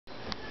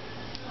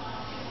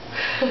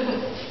Hi,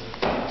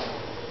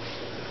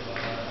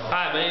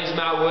 my name is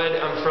Matt Wood.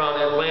 I'm from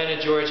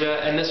Atlanta, Georgia,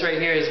 and this right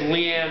here is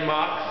Leanne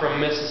Mock from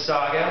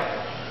Mississauga,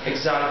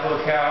 exotic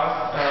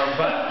locale.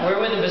 But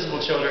we're with Invisible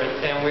Children,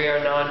 and we are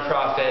a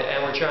non-profit,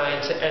 and we're trying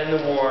to end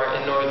the war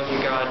in northern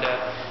Uganda.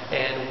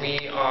 And we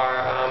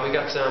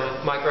got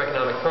some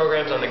microeconomic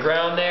programs on the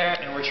ground there,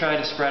 and we're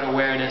trying to spread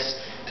awareness.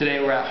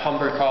 Today we're at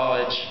Humber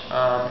College,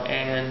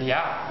 and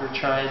yeah, we're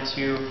trying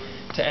to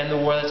end the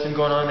war that's been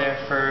going on there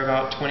for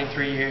about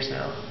 23 years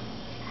now.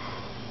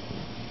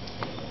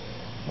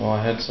 Well,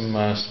 I had some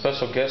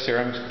special guests here.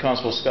 I'm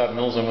Constable Scott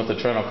Mills. I'm with the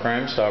Toronto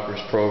Crime Stoppers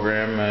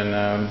program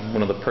and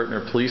one of the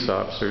partner police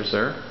officers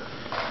there.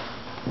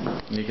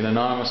 You can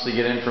anonymously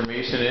get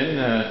information in,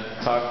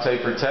 talk,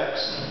 type, or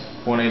text,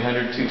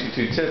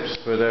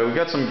 1-800-222-TIPS. But we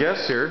got some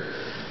guests here.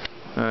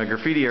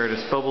 Graffiti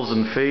artist Bubbles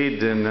and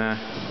Fade. And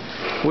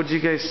what did you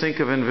guys think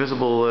of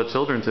Invisible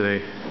Children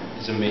today?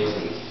 It's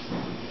amazing.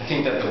 I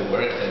think that the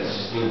work that's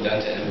just being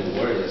done to end the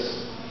war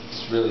is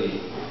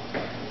really,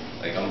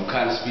 like, I'm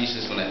kind of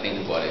speechless when I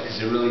think about it,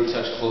 because it really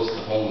touched close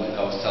to home. Like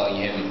I was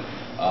telling him,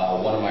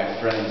 one of my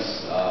friends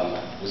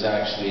was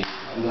actually,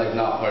 like,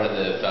 not part of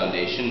the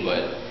foundation,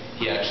 but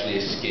he actually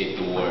escaped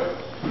the war,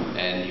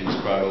 and he was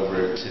brought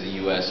over to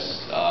the U.S.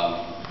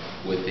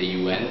 With the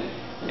UN,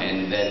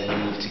 and then he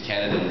moved to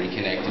Canada and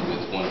reconnected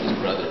with one of his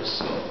brothers.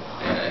 So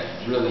yeah,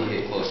 it really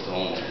hit close to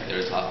home. They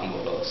were talking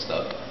about all the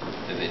stuff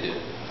that they do.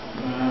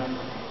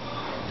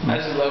 I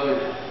just love it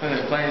when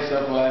they're playing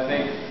stuff. Well, I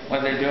think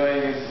what they're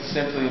doing is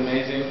simply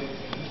amazing.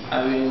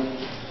 I mean,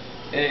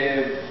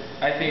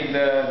 I think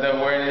the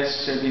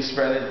awareness should be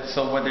spread.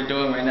 So what they're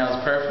doing right now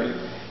is perfect.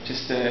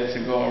 Just to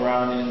go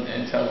around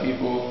and tell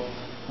people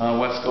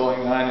what's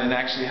going on and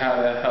actually how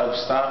to help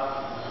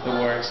stop the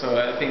war. So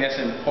I think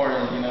that's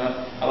important. You know,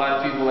 a lot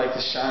of people like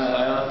to shine a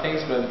light on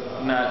things,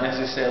 but not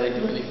necessarily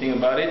do anything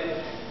about it.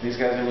 These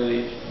guys are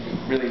really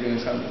doing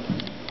something.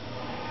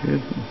 Good.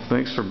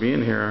 Thanks for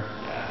being here.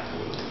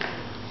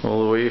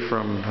 All the way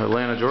from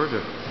Atlanta, Georgia.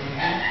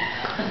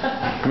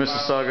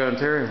 Mississauga,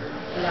 Ontario.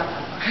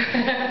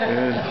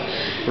 Good.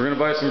 We're going to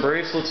buy some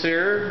bracelets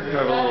here.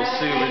 Have a little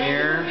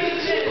souvenir.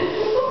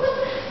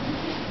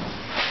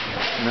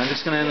 And I'm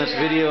just going to end this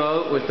video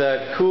out with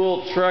that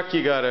cool truck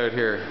you got out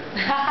here.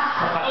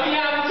 Oh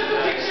yeah, we took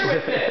a picture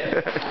with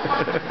it.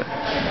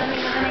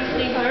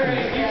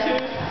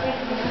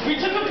 We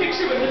took a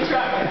picture with the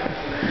truck.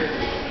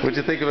 What'd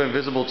you think of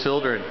Invisible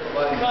Children? It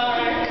was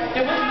nice.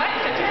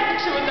 I took a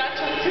picture with that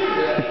truck too.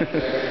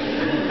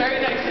 Very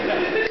nice of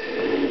them.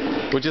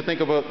 What'd you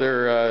think about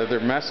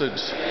their message?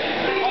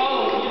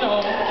 Oh, you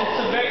know, it's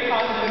a very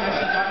positive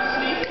message,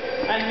 honestly.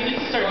 And we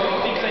need to start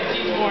doing things like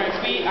these more. If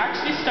we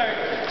actually start,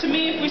 to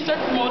me, if we start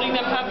promoting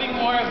them, having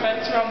more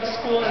events around the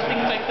school and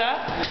things like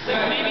that,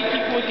 then maybe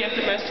people would get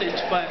the message.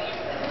 But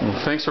well,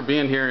 thanks for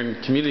being here in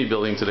community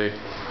building today.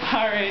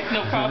 All right,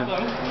 no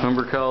problem.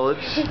 Humber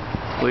College,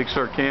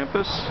 Lakeshore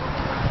Campus,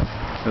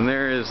 and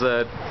there is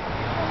that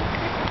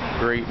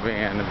great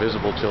van,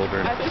 Invisible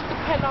Children. I took the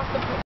pen off the